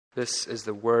This is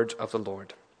the word of the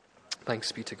Lord.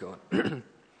 Thanks be to God.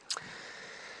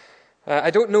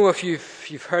 I don't know if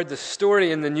you've heard the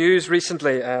story in the news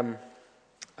recently. A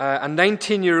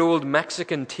 19-year-old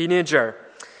Mexican teenager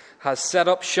has set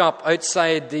up shop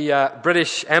outside the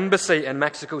British Embassy in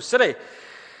Mexico City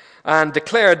and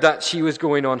declared that she was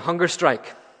going on hunger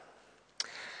strike.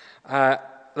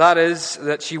 That is,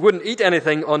 that she wouldn't eat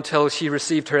anything until she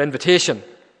received her invitation.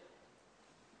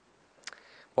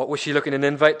 What was she looking an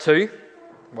invite to?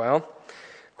 Well,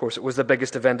 of course, it was the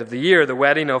biggest event of the year, the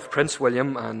wedding of Prince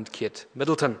William and Kate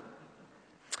Middleton.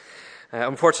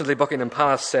 Unfortunately, Buckingham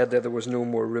Palace said that there was no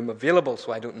more room available,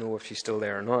 so I don't know if she's still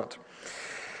there or not.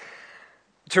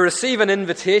 To receive an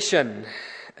invitation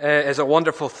is a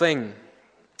wonderful thing,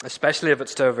 especially if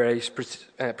it's to a very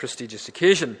prestigious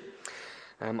occasion.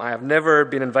 I have never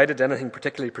been invited to anything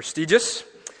particularly prestigious.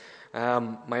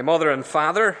 My mother and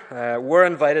father were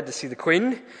invited to see the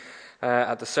Queen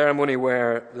at the ceremony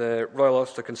where the Royal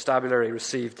Ulster Constabulary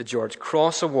received the George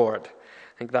Cross Award.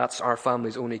 I think that's our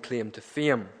family's only claim to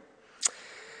fame.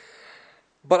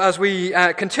 But as we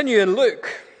continue in Luke,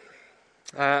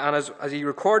 and as he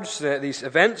records these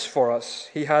events for us,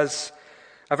 he has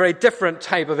a very different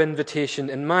type of invitation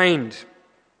in mind.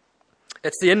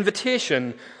 It's the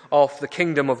invitation of the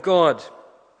kingdom of God.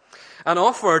 An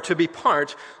offer to be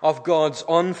part of God's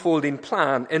unfolding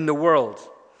plan in the world,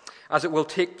 as it will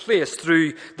take place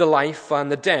through the life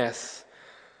and the death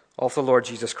of the Lord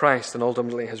Jesus Christ and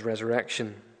ultimately his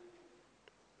resurrection.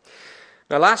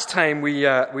 Now, last time we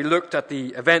looked at the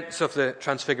events of the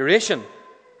Transfiguration,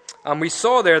 and we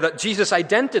saw there that Jesus'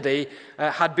 identity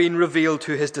had been revealed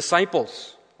to his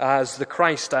disciples as the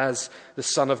Christ, as the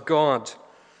Son of God.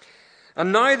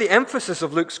 And now the emphasis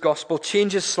of Luke's gospel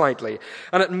changes slightly,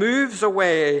 and it moves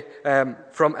away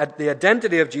from the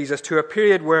identity of Jesus to a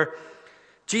period where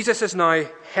Jesus is now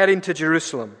heading to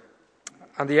Jerusalem,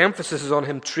 and the emphasis is on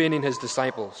him training his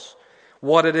disciples,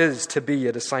 what it is to be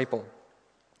a disciple.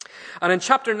 And in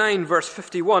chapter 9, verse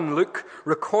 51, Luke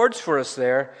records for us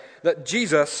there that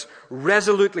Jesus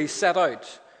resolutely set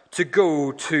out to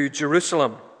go to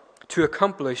Jerusalem to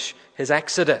accomplish his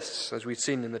exodus, as we've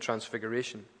seen in the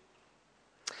Transfiguration.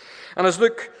 And as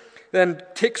Luke then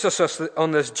takes us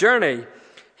on this journey,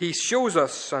 he shows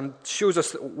us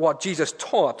what Jesus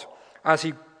taught as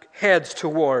he heads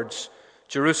towards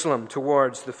Jerusalem,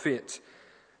 towards the fate,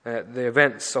 the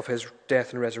events of his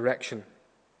death and resurrection.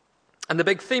 And the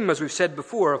big theme, as we've said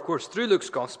before, of course, through Luke's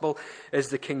gospel, is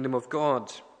the kingdom of God.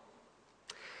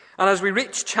 And as we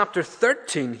reach chapter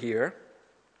 13 here,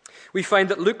 we find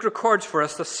that Luke records for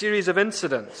us a series of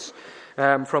incidents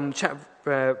from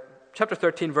chapter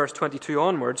 13, verse 22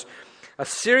 onwards, a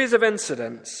series of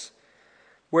incidents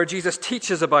where Jesus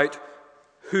teaches about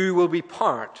who will be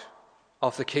part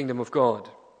of the kingdom of God.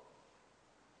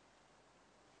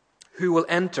 Who will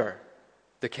enter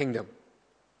the kingdom?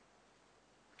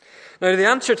 Now, the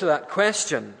answer to that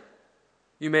question,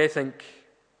 you may think,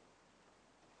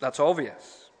 that's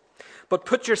obvious. But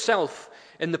put yourself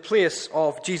in the place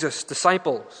of Jesus'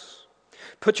 disciples.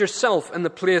 Put yourself in the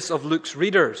place of Luke's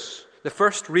readers, the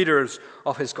first readers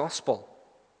of his gospel.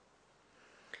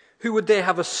 Who would they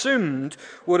have assumed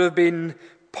would have been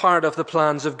part of the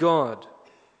plans of God?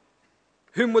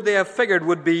 Whom would they have figured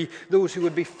would be those who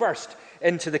would be first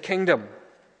into the kingdom?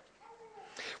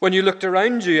 When you looked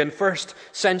around you in first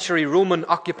century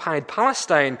Roman-occupied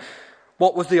Palestine,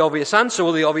 what was the obvious answer?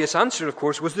 Well, the obvious answer, of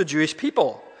course, was the Jewish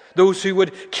people. Those who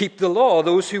would keep the law,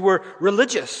 those who were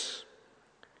religious.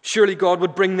 Surely God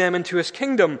would bring them into his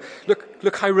kingdom.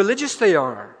 Look how religious they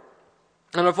are.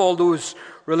 And of all those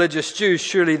religious Jews,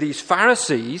 surely these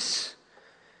Pharisees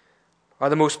are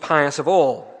the most pious of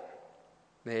all.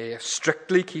 They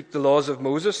strictly keep the laws of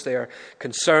Moses. They are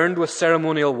concerned with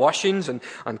ceremonial washings and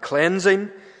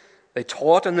cleansing. They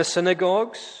taught in the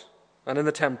synagogues and in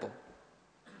the temple.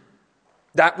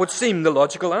 That would seem the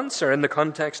logical answer in the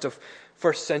context of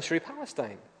first century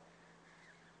Palestine.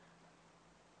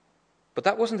 But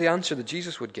that wasn't the answer that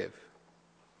Jesus would give.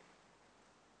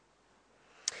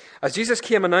 As Jesus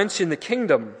came announcing the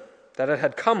kingdom that it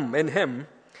had come in him,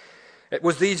 it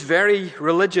was these very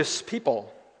religious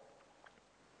people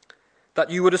that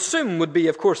you would assume would be,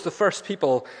 of course, the first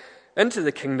people into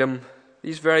the kingdom.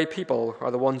 These very people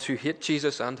are the ones who hate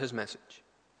Jesus and his message,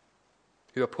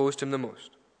 who opposed him the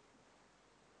most.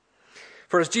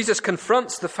 For as Jesus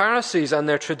confronts the Pharisees and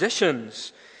their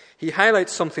traditions, he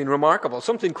highlights something remarkable,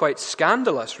 something quite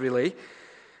scandalous, really,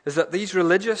 is that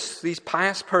these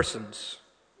pious persons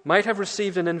might have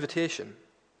received an invitation,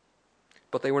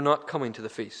 but they were not coming to the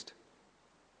feast.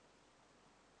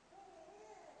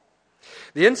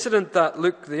 The incidents that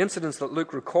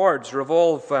Luke records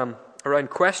revolve around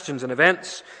questions and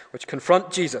events which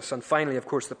confront Jesus, and finally, of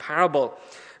course, the parable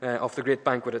of the great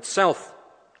banquet itself.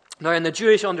 Now, in the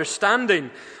Jewish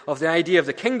understanding of the idea of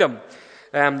the kingdom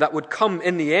that would come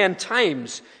in the end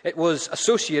times, it was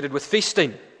associated with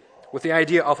feasting, with the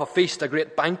idea of a feast, a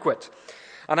great banquet,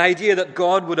 an idea that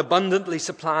God would abundantly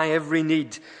supply every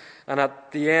need, and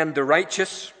at the end, the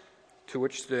righteous, to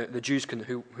which the Jews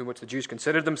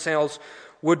considered themselves,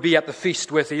 would be at the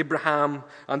feast with Abraham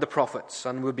and the prophets,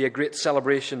 and would be a great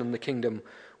celebration, and the kingdom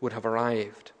would have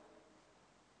arrived.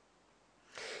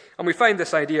 And we find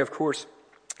this idea, of course,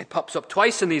 it pops up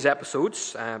twice in these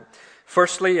episodes.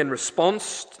 Firstly, in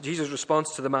Jesus'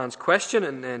 response to the man's question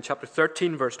in chapter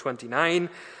 13, verse 29,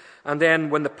 and then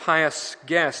when the pious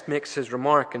guest makes his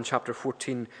remark in chapter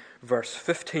 14, verse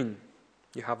 15.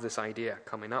 You have this idea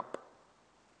coming up.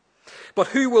 But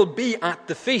who will be at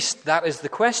the feast? That is the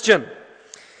question.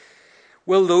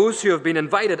 Will those who have been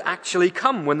invited actually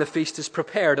come when the feast is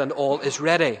prepared and all is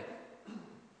ready?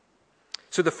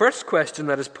 So the first question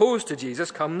that is posed to Jesus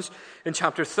comes in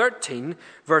chapter 13,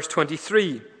 verse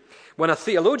 23, when a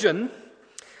theologian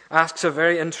asks a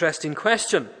very interesting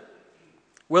question.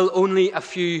 Will only a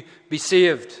few be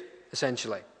saved,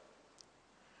 essentially?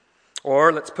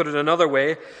 Or, let's put it another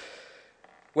way,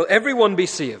 will everyone be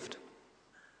saved?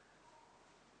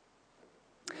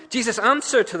 Jesus'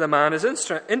 answer to the man is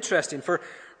interesting, for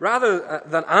rather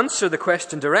than answer the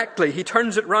question directly, he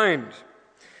turns it round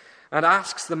and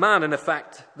asks the man, in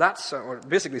effect,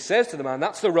 basically says to the man,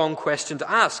 that's the wrong question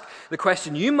to ask. The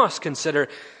question you must consider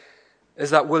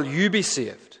is that, will you be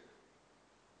saved?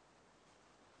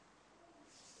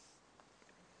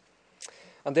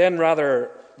 And then,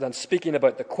 rather than speaking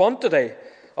about the quantity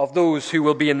of those who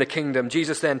will be in the kingdom,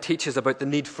 Jesus then teaches about the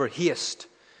need for haste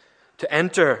to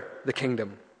enter the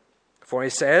kingdom. For he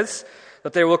says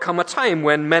that there will come a time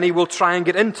when many will try and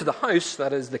get into the house,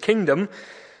 that is the kingdom,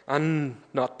 and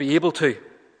not be able to.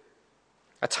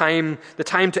 The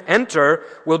time to enter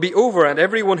will be over, and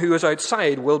everyone who is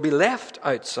outside will be left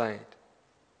outside.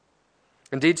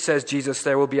 Indeed, says Jesus,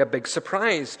 there will be a big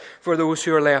surprise for those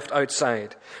who are left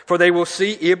outside. For they will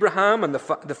see Abraham and the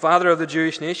father of the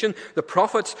Jewish nation, the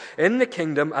prophets in the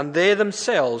kingdom, and they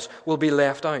themselves will be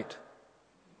left out.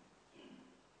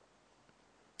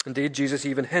 Indeed, Jesus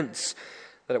even hints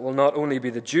that it will not only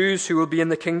be the Jews who will be in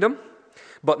the kingdom,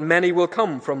 but many will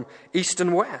come from east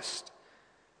and west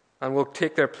and will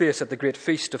take their place at the great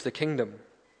feast of the kingdom.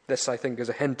 This, I think, is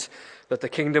a hint that the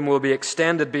kingdom will be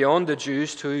extended beyond the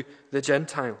Jews to the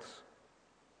Gentiles.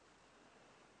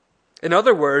 In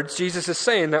other words, Jesus is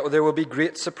saying that there will be a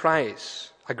great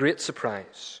surprise,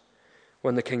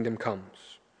 when the kingdom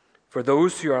comes. For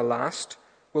those who are last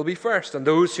will be first, and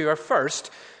those who are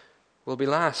first will be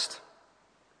last.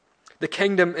 The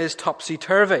kingdom is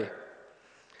topsy-turvy.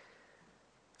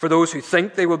 For those who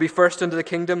think they will be first into the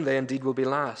kingdom, they indeed will be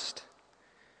last.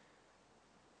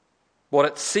 What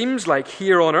it seems like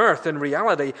here on earth, in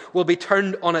reality, will be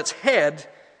turned on its head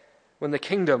when the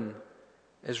kingdom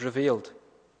is revealed.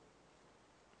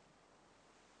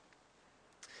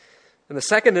 And the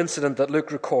second incident that Luke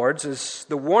records is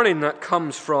the warning that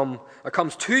comes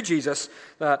to Jesus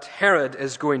that Herod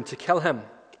is going to kill him.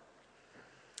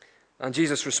 And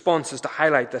Jesus' response is to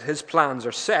highlight that his plans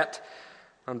are set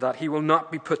and that he will not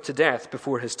be put to death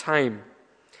before his time.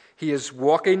 He is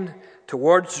walking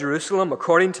towards Jerusalem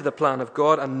according to the plan of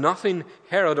God, and nothing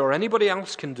Herod or anybody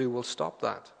else can do will stop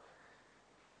that.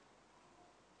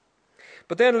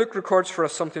 But then Luke records for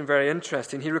us something very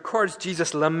interesting. He records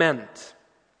Jesus' lament.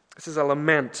 This is a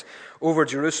lament over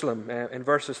Jerusalem in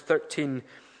verses 34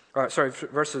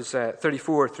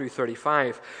 through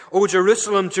 35. O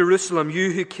Jerusalem, Jerusalem,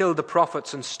 you who killed the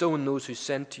prophets and stoned those who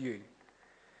sent to you.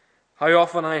 How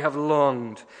often I have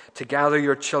longed to gather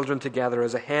your children together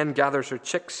as a hen gathers her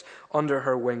chicks under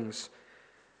her wings,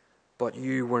 but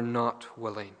you were not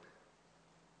willing.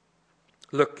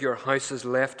 Look, your house is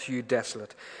left to you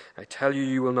desolate. I tell you,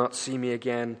 you will not see me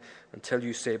again until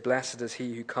you say, blessed is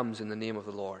he who comes in the name of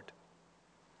the Lord.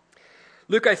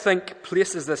 Luke, I think,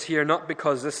 places this here not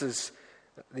because this is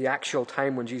the actual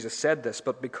time when Jesus said this,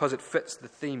 but because it fits the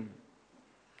theme.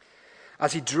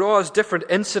 As he draws different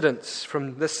incidents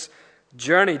from this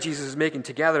journey Jesus is making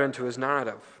together into his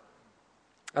narrative.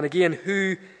 And again,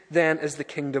 who then is the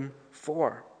kingdom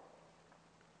for?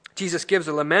 Jesus gives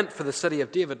a lament for the city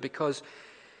of David because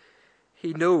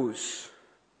he knows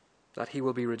that he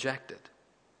will be rejected.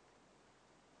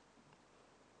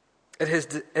 It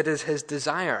is his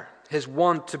desire, his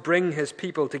want to bring his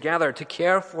people together, to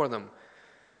care for them.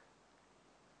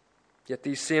 Yet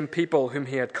these same people whom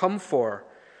he had come for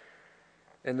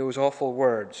in those awful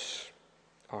words,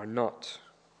 are not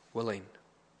willing.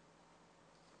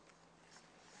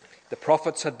 The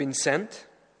prophets had been sent,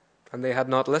 and they had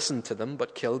not listened to them,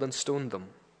 but killed and stoned them.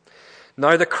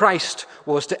 Now the Christ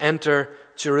was to enter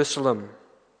Jerusalem.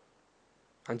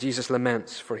 And Jesus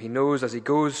laments, for he knows as he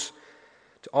goes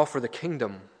to offer the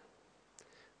kingdom,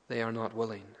 they are not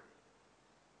willing.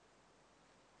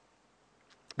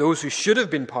 Those who should have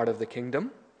been part of the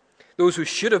kingdom, those who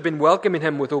should have been welcoming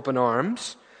him with open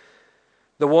arms,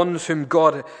 the ones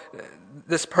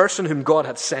this person whom God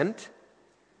had sent,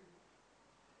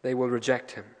 they will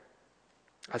reject him.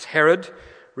 As Herod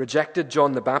rejected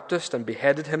John the Baptist and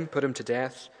beheaded him, put him to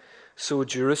death, so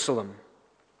Jerusalem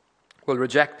will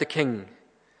reject the king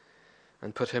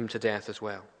and put him to death as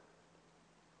well.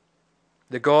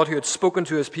 The God who had spoken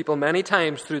to his people many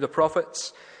times through the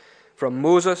prophets, from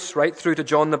Moses right through to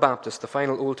John the Baptist, the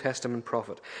final Old Testament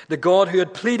prophet. The God who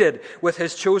had pleaded with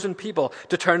his chosen people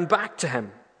to turn back to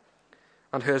him,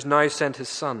 and who has now sent his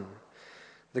Son.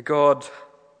 The God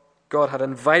had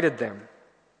invited them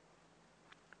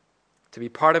to be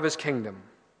part of his kingdom.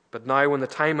 But now when the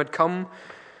time had come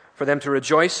for them to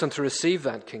rejoice and to receive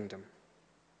that kingdom,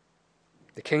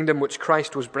 the kingdom which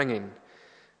Christ was bringing,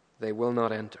 they will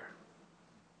not enter.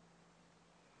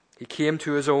 He came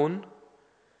to his own,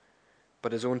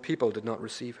 but his own people did not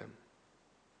receive him.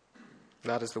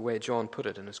 That is the way John put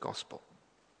it in his gospel.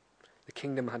 The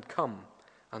kingdom had come,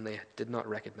 and they did not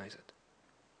recognize it.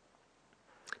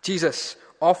 Jesus'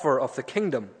 offer of the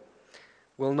kingdom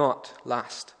will not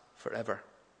last forever.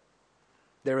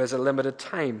 There is a limited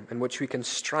time in which we can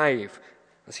strive,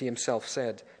 as he himself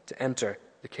said, to enter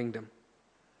the kingdom.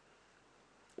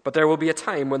 But there will be a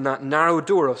time when that narrow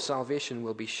door of salvation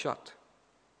will be shut,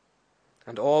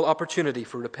 and all opportunity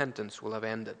for repentance will have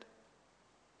ended.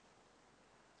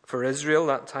 For Israel,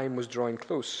 that time was drawing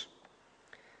close,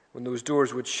 when those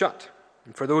doors would shut,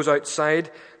 and for those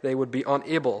outside, they would be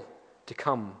unable to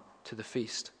come to the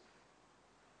feast.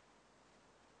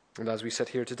 And as we sit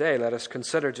here today, let us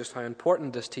consider just how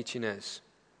important this teaching is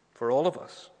for all of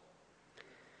us.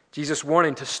 Jesus'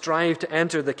 warning to strive to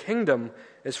enter the kingdom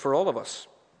is for all of us.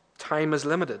 Time is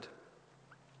limited.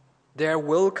 There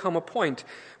will come a point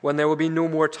when there will be no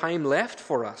more time left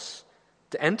for us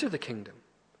to enter the kingdom,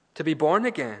 to be born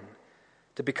again,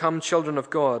 to become children of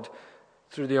God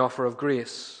through the offer of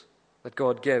grace that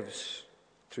God gives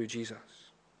through Jesus.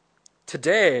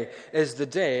 Today is the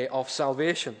day of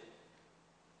salvation.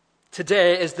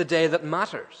 Today is the day that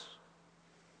matters.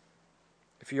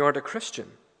 If you aren't a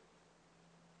Christian,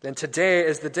 then today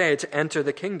is the day to enter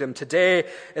the kingdom. Today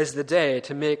is the day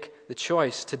to make the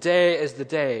choice. Today is the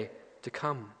day to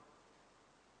come.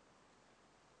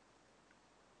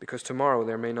 Because tomorrow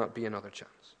there may not be another chance.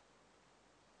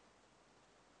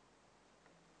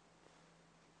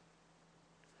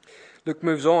 Luke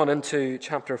moves on into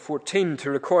chapter 14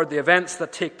 to record the events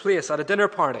that take place at a dinner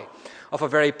party of a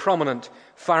very prominent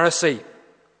Pharisee.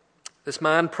 This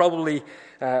man probably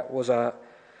was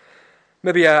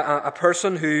maybe a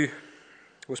person who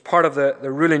was part of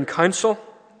the ruling council.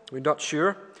 We're not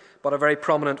sure, but a very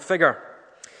prominent figure.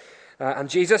 And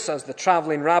Jesus, as the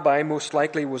traveling rabbi, most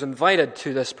likely was invited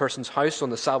to this person's house on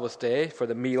the Sabbath day for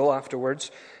the meal afterwards,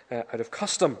 out of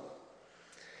custom.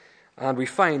 And we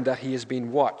find that he is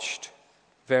being watched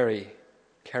very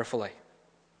carefully.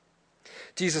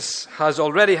 Jesus has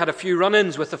already had a few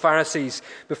run-ins with the Pharisees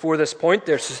before this point.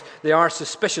 They are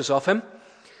suspicious of him.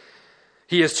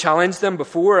 He has challenged them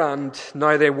before, and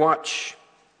now they watch.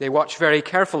 They watch very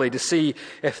carefully to see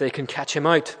if they can catch him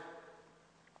out.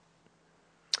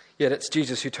 Yet it's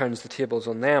Jesus who turns the tables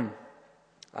on them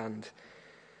and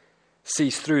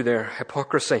sees through their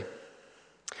hypocrisy.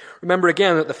 Remember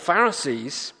again that the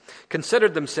Pharisees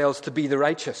considered themselves to be the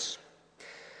righteous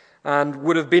and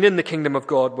would have been in the kingdom of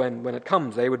God when it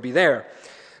comes. They would be there.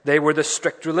 They were the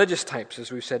strict religious types,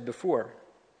 as we've said before.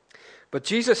 But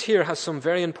Jesus here has some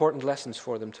very important lessons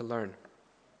for them to learn.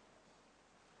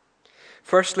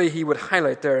 Firstly, he would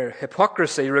highlight their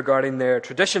hypocrisy regarding their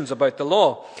traditions about the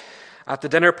law. At the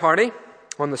dinner party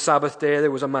on the Sabbath day,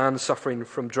 there was a man suffering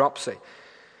from dropsy.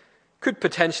 Could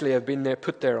potentially have been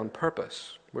put there on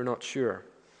purpose. We're not sure.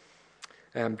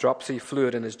 Dropsy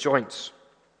fluid in his joints.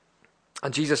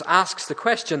 And Jesus asks the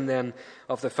question then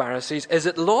of the Pharisees, is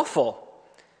it lawful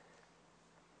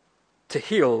to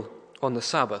heal on the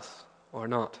Sabbath or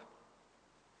not?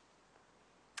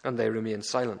 And they remain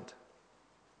silent.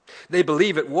 They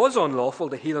believe it was unlawful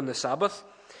to heal on the Sabbath,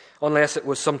 unless it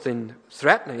was something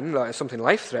threatening, like something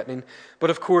life-threatening.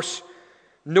 But of course,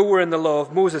 nowhere in the law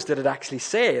of Moses did it actually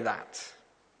say that.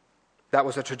 That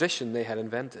was a tradition they had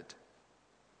invented.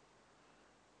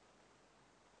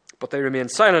 But they remained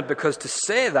silent because to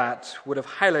say that would have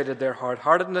highlighted their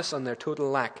hard-heartedness and their total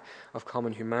lack of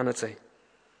common humanity.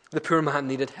 The poor man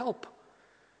needed help,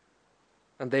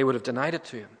 and they would have denied it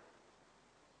to him.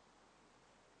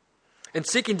 In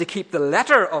seeking to keep the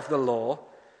letter of the law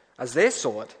as they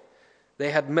saw it,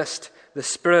 they had missed the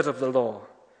spirit of the law,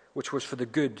 which was for the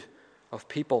good of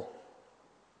people.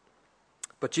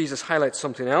 But Jesus highlights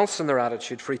something else in their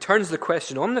attitude, for he turns the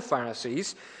question on the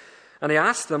Pharisees, and he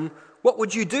asks them, "What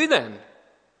would you do then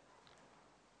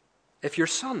if your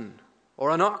son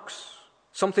or an ox,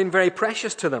 something very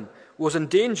precious to them, was in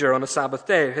danger on a Sabbath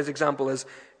day?" His example is,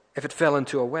 if it fell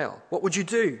into a well. What would you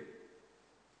do?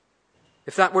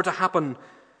 If that were to happen,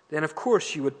 then of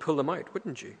course you would pull them out,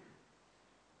 wouldn't you?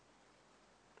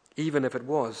 Even if it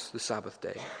was the Sabbath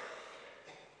day.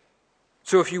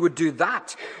 So if you would do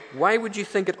that, why would you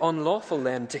think it unlawful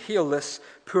then to heal this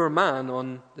poor man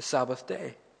on the Sabbath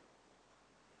day?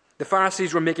 The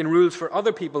Pharisees were making rules for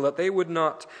other people that they would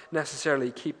not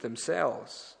necessarily keep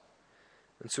themselves.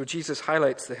 And so Jesus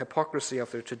highlights the hypocrisy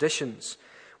of their traditions,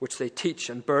 which they teach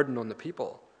and burden on the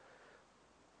people.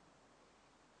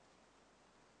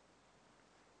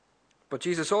 But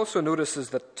Jesus also notices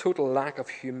the total lack of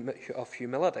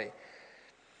humility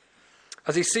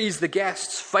as he sees the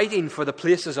guests fighting for the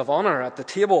places of honor at the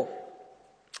table.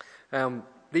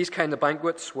 These kind of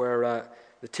banquets where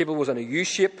the table was in a U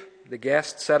shape, the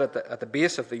guest sat at the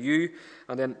base of the U,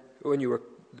 and then when you were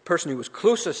the person who was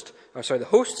closest, the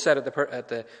host sat at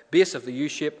the base of the U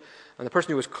shape, and the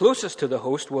person who was closest to the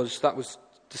host was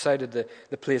decided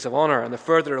the place of honor, and the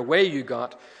further away you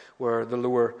got were the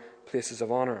lower places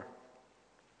of honor.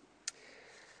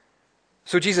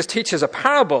 So Jesus teaches a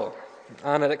parable,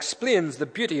 and it explains the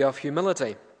beauty of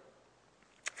humility.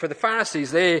 For the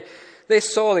Pharisees, they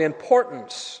saw the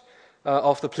importance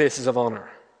of the places of honor.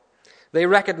 They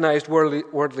recognized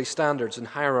worldly standards and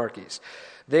hierarchies.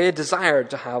 They desired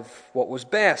to have what was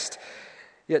best.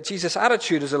 Yet Jesus'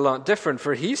 attitude is a lot different,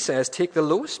 for he says, take the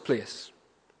lowest place,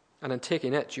 and in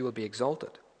taking it you will be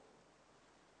exalted.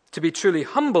 To be truly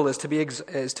humble is to be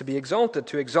exalted.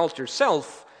 To exalt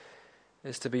yourself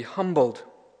is to be humbled.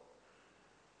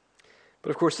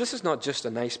 But of course, this is not just a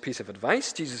nice piece of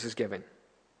advice Jesus is giving.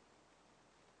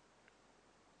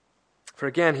 For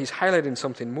again, he's highlighting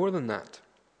something more than that.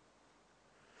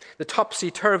 The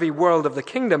topsy-turvy world of the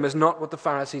kingdom is not what the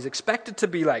Pharisees expect it to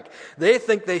be like. They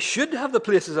think they should have the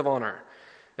places of honor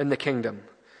in the kingdom.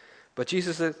 But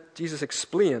Jesus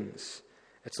explains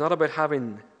it's not about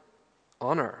having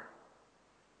honor.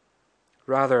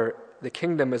 Rather, the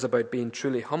kingdom is about being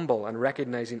truly humble and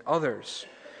recognizing others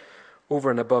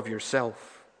over and above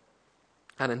yourself.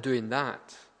 And in doing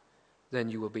that, then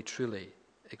you will be truly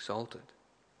exalted.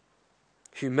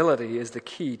 Humility is the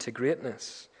key to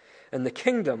greatness. In the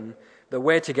kingdom, the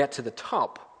way to get to the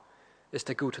top is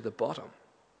to go to the bottom.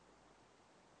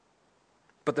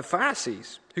 But the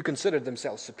Pharisees, who considered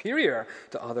themselves superior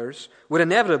to others, would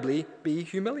inevitably be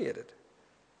humiliated.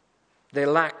 They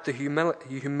lacked the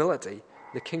humility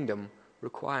the kingdom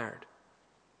required.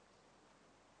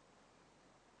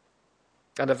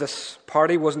 And if this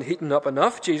party wasn't heating up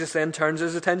enough, Jesus then turns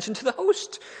his attention to the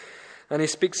host, and he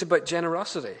speaks about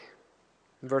generosity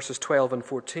in verses 12 and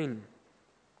 14.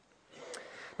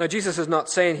 Now, Jesus is not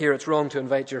saying here it's wrong to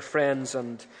invite your friends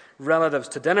and relatives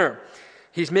to dinner.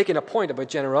 He's making a point about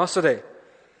generosity.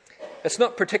 It's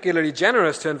not particularly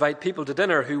generous to invite people to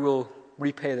dinner who will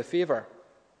repay the favor.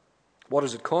 What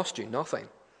does it cost you? Nothing.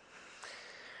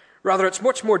 Rather, it's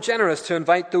much more generous to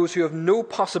invite those who have no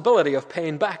possibility of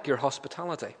paying back your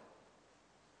hospitality.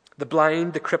 The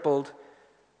blind, the crippled,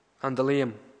 and the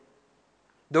lame.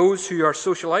 Those who are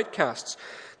social outcasts.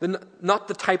 Not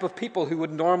the type of people who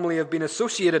would normally have been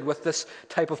associated with this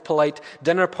type of polite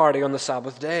dinner party on the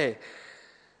Sabbath day.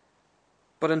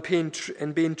 But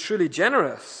in being truly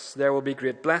generous, there will be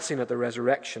great blessing at the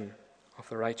resurrection of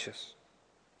the righteous.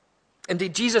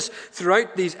 Indeed, Jesus,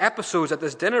 throughout these episodes at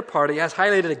this dinner party, has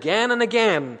highlighted again and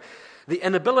again the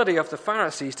inability of the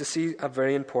Pharisees to see a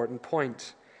very important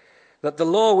point. That the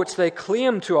law which they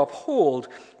claimed to uphold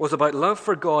was about love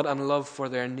for God and love for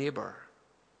their neighbor.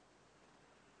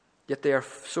 Yet they are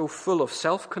so full of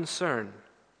self-concern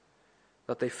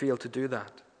that they fail to do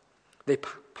that. They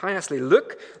piously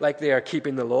look like they are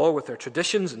keeping the law with their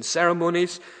traditions and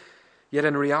ceremonies, yet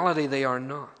in reality they are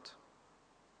not.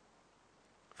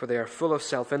 For they are full of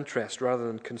self-interest rather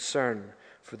than concern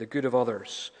for the good of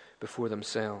others before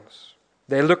themselves.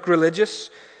 They look religious,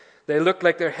 they look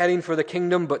like they're heading for the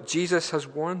kingdom, but Jesus has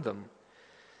warned them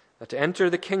that to enter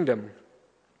the kingdom,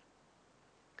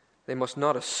 they must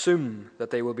not assume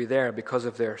that they will be there because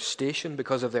of their station,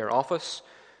 because of their office,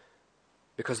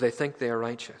 because they think they are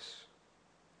righteous.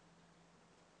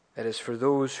 It is for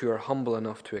those who are humble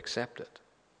enough to accept it.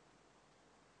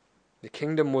 The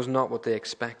kingdom was not what they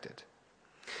expected.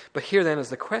 But here then is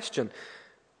the question,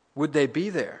 would they be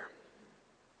there?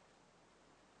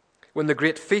 When the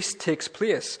great feast takes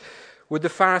place, would the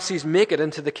Pharisees make it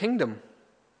into the kingdom?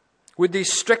 Would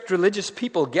these strict religious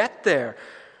people get there?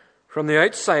 From the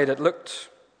outside, it looked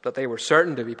that they were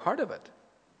certain to be part of it.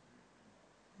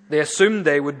 They assumed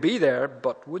they would be there,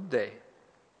 but would they?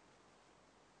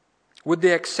 Would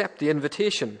they accept the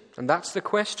invitation? And that's the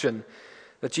question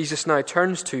that Jesus now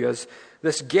turns to as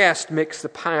this guest makes the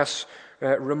pious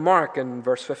remark in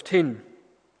verse 15.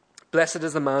 Blessed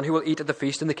is the man who will eat at the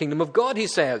feast in the kingdom of God, he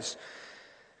says.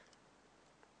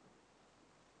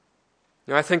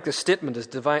 Now, I think this statement is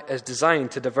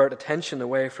designed to divert attention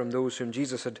away from those whom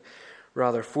Jesus had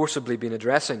rather forcibly been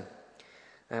addressing.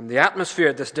 The atmosphere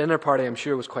at this dinner party, I'm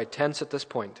sure, was quite tense at this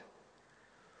point.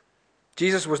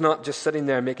 Jesus was not just sitting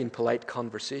there making polite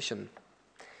conversation.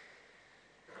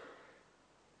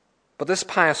 But this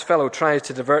pious fellow tries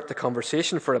to divert the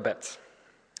conversation for a bit.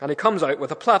 And he comes out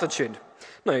with a platitude.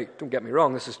 Now, don't get me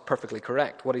wrong, this is perfectly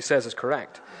correct. What he says is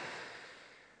correct.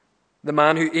 The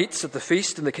man who eats at the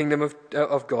feast in the kingdom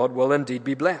of God will indeed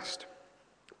be blessed.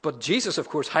 But Jesus, of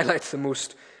course, highlights the more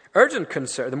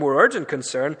urgent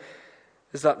concern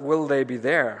is that will they be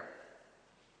there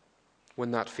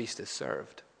when that feast is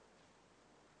served?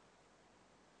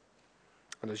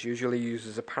 And as usual, he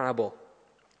uses a parable.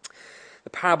 The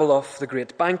parable of the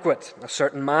great banquet. A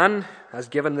certain man has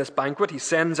given this banquet. He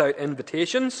sends out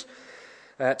invitations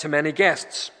to many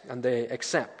guests, and they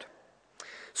accept.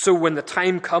 So when the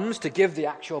time comes to give the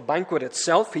actual banquet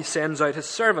itself, he sends out his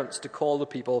servants to call the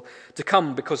people to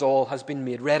come because all has been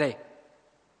made ready.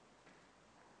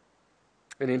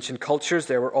 In ancient cultures,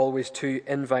 there were always 2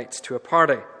 invites to a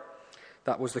party.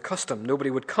 That was the custom. Nobody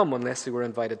would come unless they were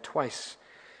invited twice.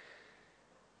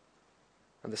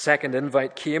 And the second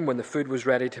invite came when the food was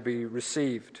ready to be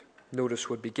received. Notice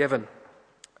would be given,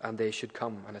 and they should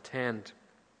come and attend.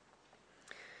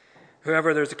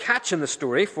 However, there's a catch in the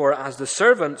story, for as the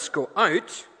servants go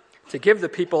out to give the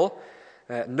people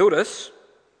notice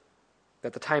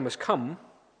that the time has come,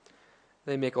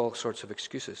 they make all sorts of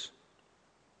excuses.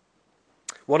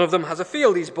 One of them has a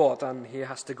field he's bought, and he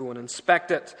has to go and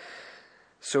inspect it,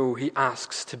 so he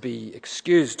asks to be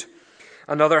excused.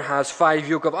 Another has 5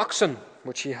 yoke of oxen,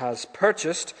 which he has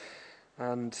purchased,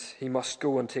 and he must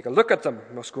go and take a look at them.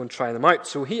 He must go and try them out,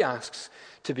 so he asks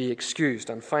to be excused.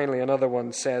 And finally, another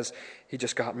one says he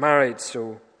just got married,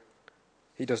 so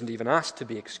he doesn't even ask to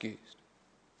be excused.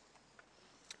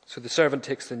 So the servant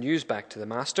takes the news back to the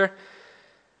master,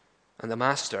 and the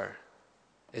master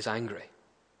is angry.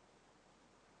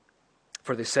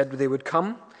 For they said they would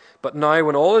come, but now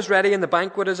when all is ready and the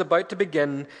banquet is about to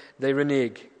begin, they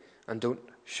renege and don't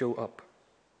show up.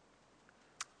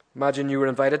 Imagine you were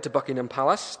invited to Buckingham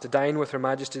Palace to dine with Her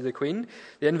Majesty the Queen.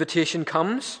 The invitation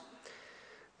comes.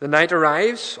 The night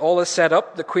arrives. All is set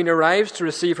up. The Queen arrives to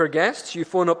receive her guests. You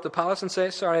phone up the palace and say,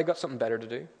 sorry, I got something better to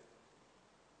do.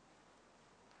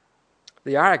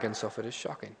 The arrogance of it is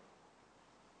shocking.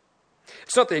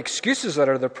 It's not the excuses that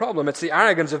are the problem. It's the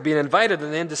arrogance of being invited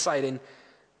and then deciding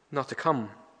not to come.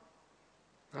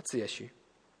 That's the issue.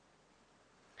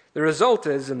 The result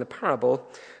is, in the parable,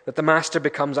 that the master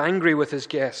becomes angry with his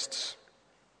guests.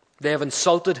 They have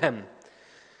insulted him.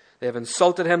 They have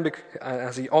insulted him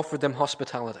as he offered them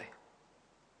hospitality.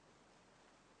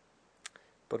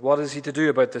 But what is he to do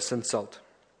about this insult?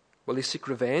 Will he seek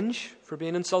revenge for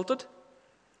being insulted?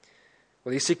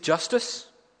 Will he seek justice?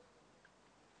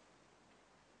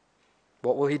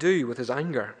 What will he do with his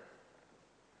anger?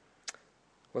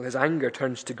 Well, his anger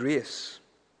turns to grace.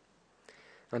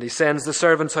 And he sends the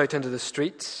servants out into the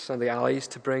streets and the alleys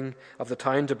of the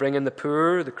town to bring in the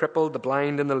poor, the crippled, the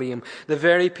blind, and the lame, the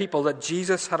very people that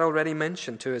Jesus had already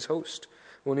mentioned to his host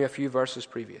only a few verses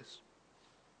previous.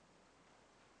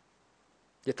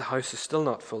 Yet the house is still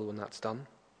not full when that's done.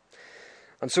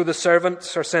 And so the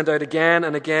servants are sent out again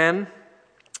and again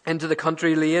into the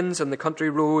country lanes and the country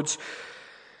roads,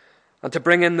 and to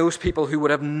bring in those people who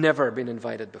would have never been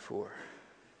invited before.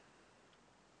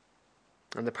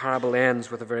 And the parable ends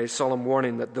with a very solemn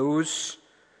warning that those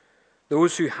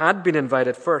who had been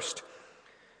invited first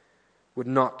would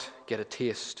not get a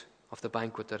taste of the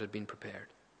banquet that had been prepared.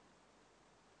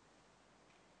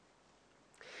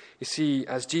 You see,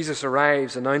 as Jesus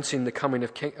arrives announcing the coming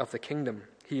of the kingdom,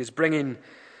 he is bringing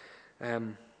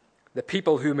the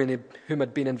people whom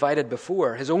had been invited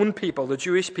before, his own people, the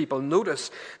Jewish people,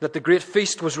 notice that the great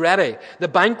feast was ready. The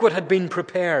banquet had been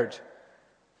prepared.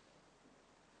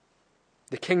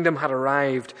 The kingdom had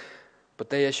arrived, but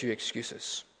they issue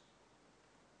excuses.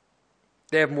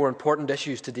 They have more important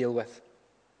issues to deal with,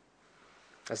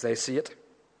 as they see it.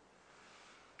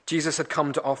 Jesus had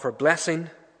come to offer blessing,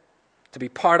 to be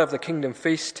part of the kingdom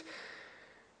feast.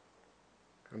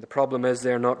 And the problem is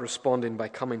they're not responding by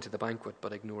coming to the banquet,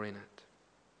 but ignoring it.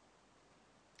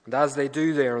 And as they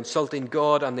do, they are insulting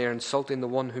God and they are insulting the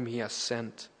one whom he has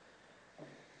sent.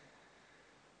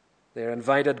 They are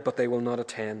invited, but they will not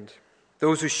attend.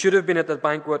 Those who should have been at the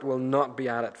banquet will not be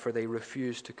at it, for they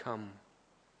refuse to come.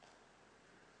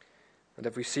 And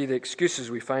if we see the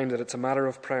excuses, we find that it's a matter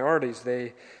of priorities.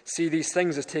 They see these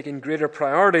things as taking greater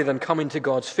priority than coming to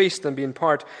God's feast and being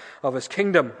part of his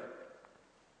kingdom.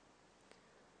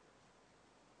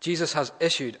 Jesus has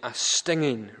issued a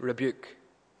stinging rebuke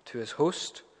to his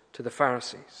host, to the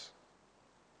Pharisees.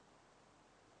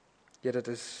 Yet it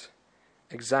is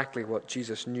exactly what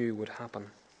Jesus knew would happen.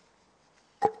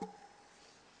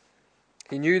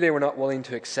 He knew they were not willing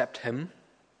to accept him,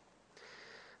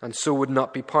 and so would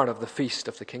not be part of the feast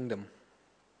of the kingdom.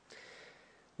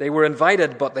 They were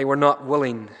invited, but they were not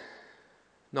willing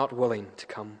to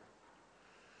come.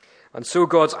 And so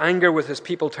God's anger with his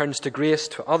people turns to grace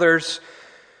to others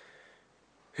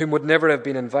whom would never have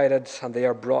been invited, and they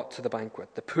are brought to the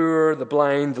banquet. The poor, the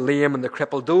blind, the lame, and the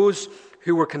crippled, those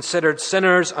who were considered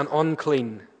sinners and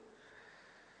unclean,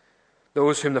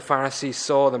 those whom the Pharisees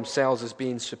saw themselves as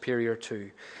being superior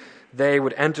to. They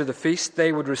would enter the feast,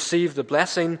 they would receive the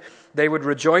blessing, they would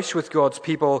rejoice with God's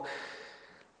people.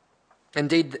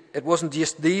 Indeed, it wasn't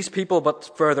just these people,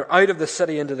 but further out of the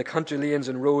city into the country lanes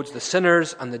and roads, the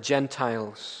sinners and the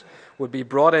Gentiles would be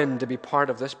brought in to be part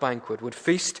of this banquet, would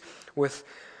feast with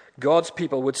God's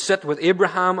people, would sit with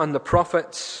Abraham and the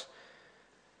prophets,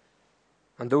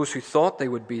 and those who thought they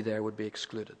would be there would be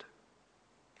excluded.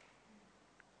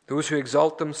 Those who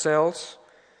exalt themselves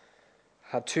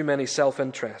had too many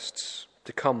self-interests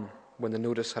to come when the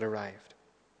notice had arrived.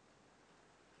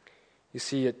 You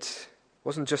see, it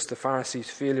wasn't just the Pharisees'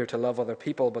 failure to love other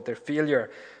people, but their failure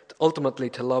ultimately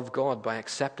to love God by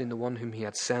accepting the one whom he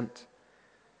had sent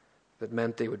that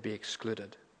meant they would be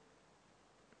excluded.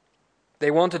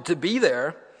 They wanted to be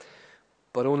there,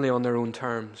 but only on their own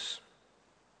terms.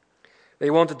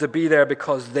 They wanted to be there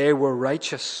because they were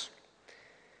righteous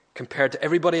compared to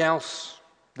everybody else.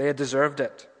 They had deserved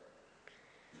it.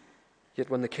 Yet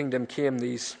when the kingdom came,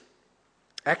 these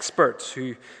experts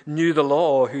who knew the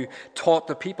law, who taught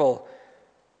the people,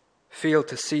 failed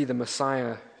to see the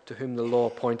Messiah to whom the law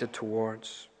pointed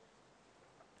towards.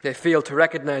 They failed to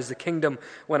recognize the kingdom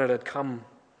when it had come,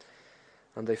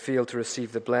 and they failed to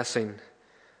receive the blessing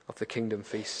of the kingdom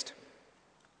feast.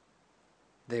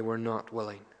 They were not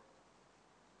willing.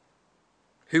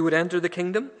 Who would enter the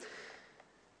kingdom?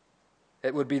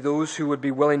 It would be those who would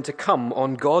be willing to come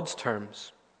on God's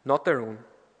terms, not their own.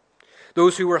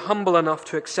 Those who were humble enough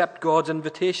to accept God's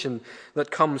invitation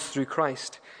that comes through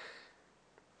Christ.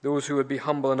 Those who would be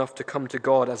humble enough to come to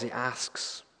God as he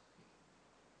asks,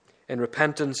 in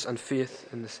repentance and faith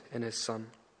in his Son.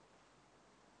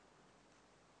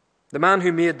 The man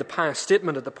who made the pious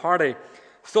statement at the party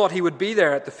thought he would be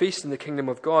there at the feast in the kingdom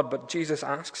of God, but Jesus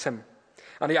asks him,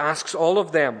 and he asks all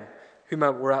of them who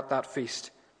were at that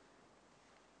feast,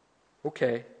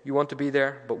 okay, you want to be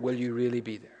there, but will you really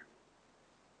be there?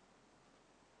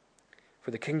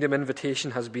 For the kingdom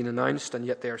invitation has been announced, and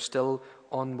yet they are still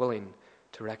unwilling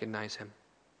to recognize him.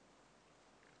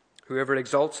 Whoever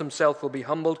exalts himself will be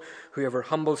humbled. Whoever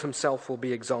humbles himself will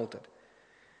be exalted.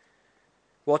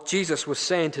 What Jesus was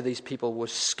saying to these people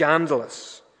was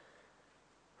scandalous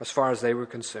as far as they were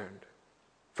concerned.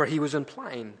 For he was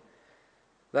implying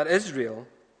that Israel,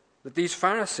 that these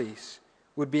Pharisees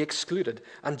would be excluded,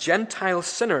 and Gentile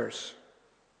sinners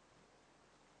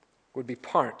would be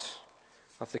part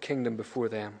of the kingdom before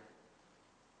them.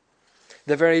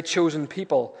 The very chosen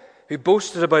people who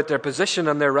boasted about their position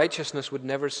and their righteousness would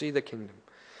never see the kingdom.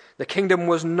 The kingdom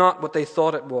was not what they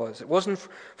thought it was. It wasn't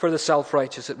for the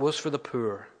self-righteous, it was for the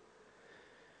poor.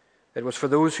 It was for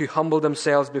those who humbled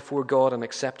themselves before God and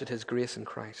accepted his grace in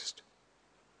Christ.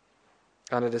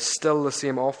 And it is still the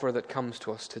same offer that comes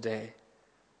to us today.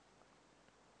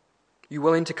 You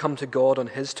willing to come to God on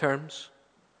his terms?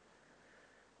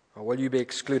 Or will you be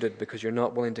excluded because you're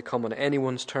not willing to come on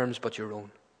anyone's terms but your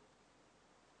own?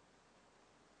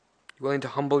 You willing to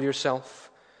humble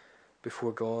yourself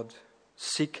before God?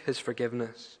 Seek his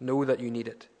forgiveness. Know that you need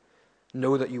it.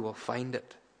 Know that you will find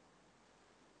it.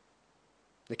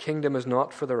 The kingdom is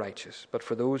not for the righteous, but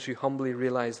for those who humbly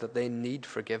realize that they need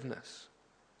forgiveness,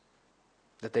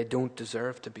 that they don't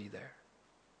deserve to be there.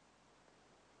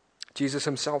 Jesus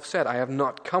himself said, I have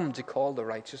not come to call the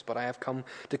righteous, but I have come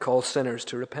to call sinners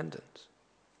to repentance.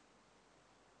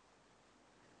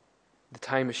 The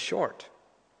time is short.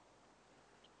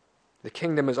 The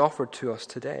kingdom is offered to us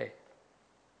today.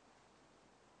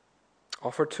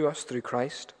 Offered to us through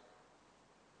Christ.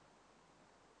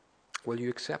 Will you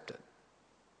accept it?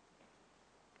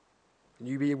 Will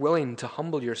you be willing to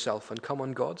humble yourself and come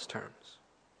on God's terms?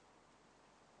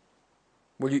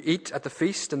 Will you eat at the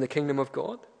feast in the kingdom of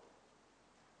God?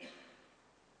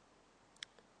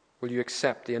 Will you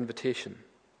accept the invitation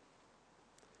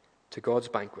to God's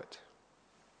banquet?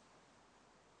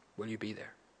 Will you be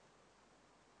there?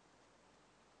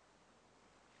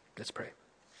 Let's pray.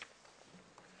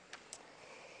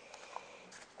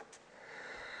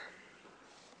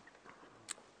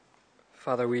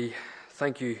 Father, we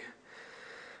thank you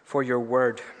for your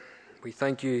word. We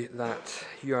thank you that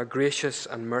you are gracious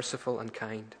and merciful and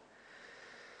kind.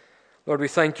 Lord, we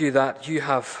thank you that you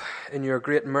have, in your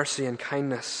great mercy and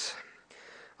kindness,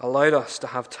 allowed us to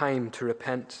have time to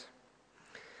repent,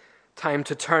 time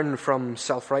to turn from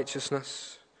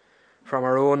self-righteousness, from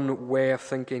our own way of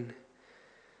thinking,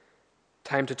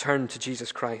 time to turn to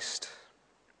Jesus Christ,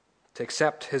 to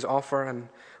accept his offer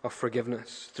of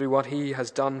forgiveness through what he has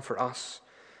done for us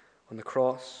on the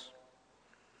cross.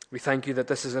 We thank you that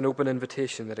this is an open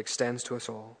invitation that extends to us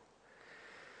all.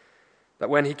 That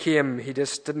when he came, he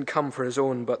just didn't come for his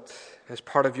own, but as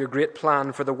part of your great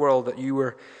plan for the world, that you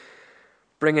were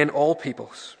bringing all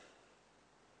peoples.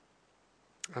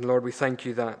 And Lord, we thank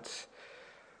you that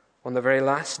on the very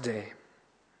last day,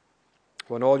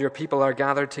 when all your people are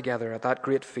gathered together at that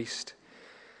great feast,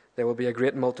 there will be a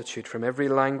great multitude from every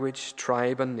language,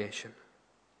 tribe, and nation.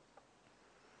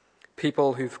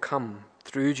 People who've come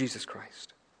through Jesus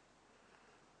Christ.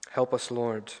 Help us,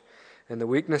 Lord, in the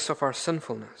weakness of our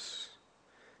sinfulness,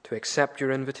 to accept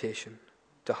your invitation,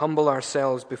 to humble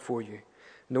ourselves before you,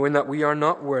 knowing that we are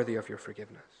not worthy of your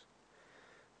forgiveness,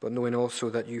 but knowing also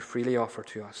that you freely offer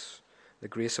to us the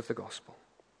grace of the gospel.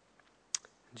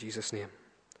 In Jesus' name,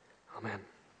 amen.